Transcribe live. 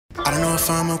if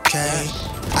I'm okay.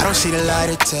 I don't see the light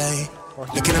of day.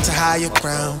 Looking up to higher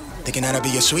ground, thinking that'll be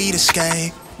your sweet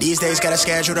escape. These days gotta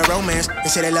schedule the romance. They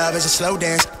say that love is a slow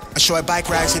dance. A short bike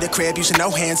ride to the crib using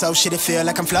no hands. Oh shit, it feel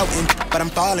like I'm floating, but I'm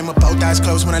falling with both eyes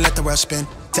closed when I let the world spin.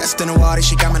 Testing the water,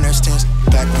 she got my nerves tense.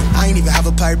 Back when I ain't even have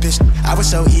a purpose, I was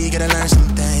so eager to learn some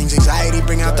things. Anxiety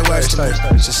bring out the worst in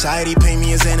me. Society paint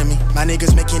me as enemy. My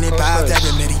niggas making it by that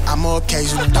remedy. I'm more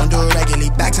occasional, don't do it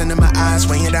regularly. Backs under my eyes,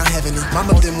 weighing down heavily.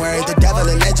 Mama been worried, the devil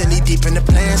allegedly deep in the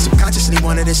plan. Subconsciously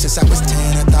wanted it since I was 10.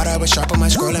 I thought I was sharp on my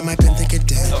scroll and my pen think it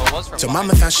did. So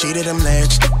mama found shit of them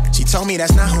legs. She told me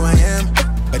that's not who I am.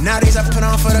 But nowadays I put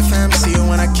on for the fam, see you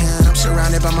when I can. I'm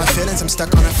surrounded by my feelings, I'm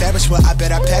stuck on a Ferris wheel. I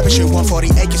bet I perish with 140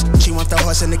 acres. She want the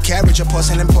horse and the carriage, a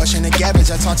porcelain portion of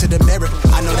garbage. I talk to the mirror,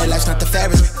 I know that life's not the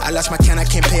fairest. I lost my can, I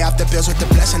can't pay off the bills with the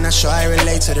blessing. I'm sure I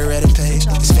relate to the Reddit page.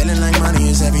 It's feeling like money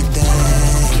is everything.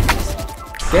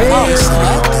 Damn. It's Oh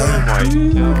my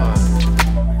god.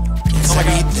 It's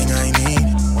everything I need.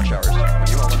 More showers.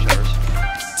 You want more showers?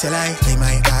 Till I lay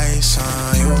my eyes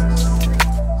on you.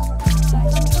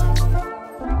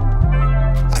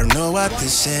 I don't know what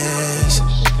this is,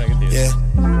 yeah,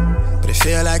 but it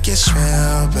feel like it's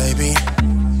real, baby.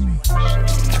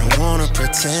 I don't wanna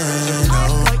pretend,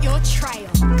 no.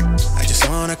 I just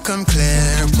wanna come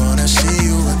clear, wanna see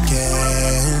you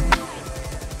again.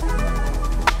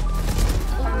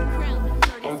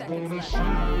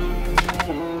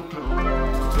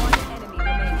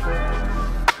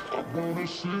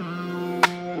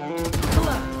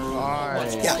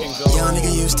 Yeah, young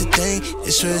nigga used to think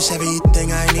this was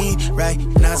everything I need, right?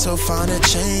 Not so fond of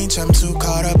change, I'm too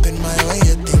caught up in my way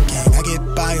of thinking. I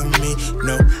get by on me,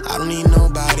 no, I don't need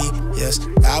nobody, yes.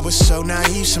 I was so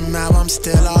naive, somehow I'm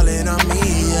still all in on me,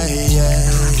 yeah,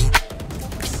 yeah.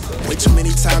 Way too many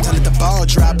times I let the ball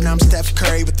drop. Now I'm Steph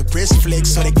Curry with the wrist flick,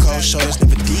 so they cold shoulders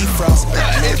never defrost.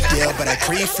 Live deal, but I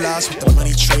pre-floss with the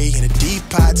money tree in a deep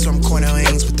pot. So I'm corner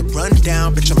wings with the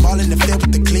rundown. Bitch, I'm all in the field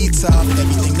with the cleats off.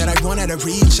 Everything that I wanted to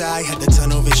reach, I had the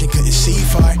tunnel vision, couldn't see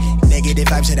far. Negative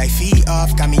vibes that I feed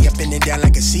off got me up and down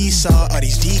like a seesaw. All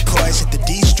these decoys hit the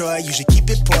destroy. Usually keep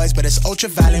it poised, but it's ultra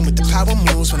violent with the power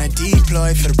moves when I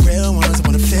deploy. For the real ones, I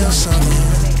wanna feel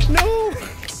something. No.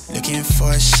 Looking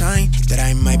for a sign that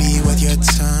I might be worth your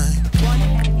time.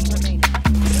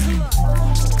 Yeah.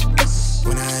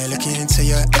 When I look into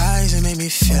your eyes, it make me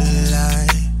feel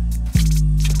alive.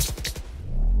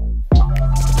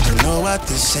 I don't know what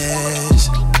this is,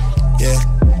 yeah,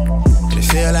 but it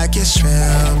feel like it's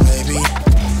real, baby.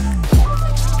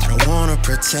 I don't wanna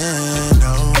pretend,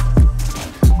 no.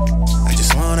 I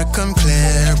just wanna come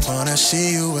clear, wanna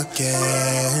see you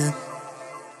again.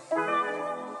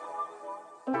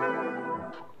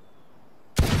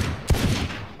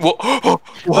 Well,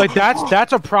 like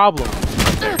that's a problem.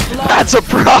 That's a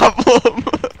problem.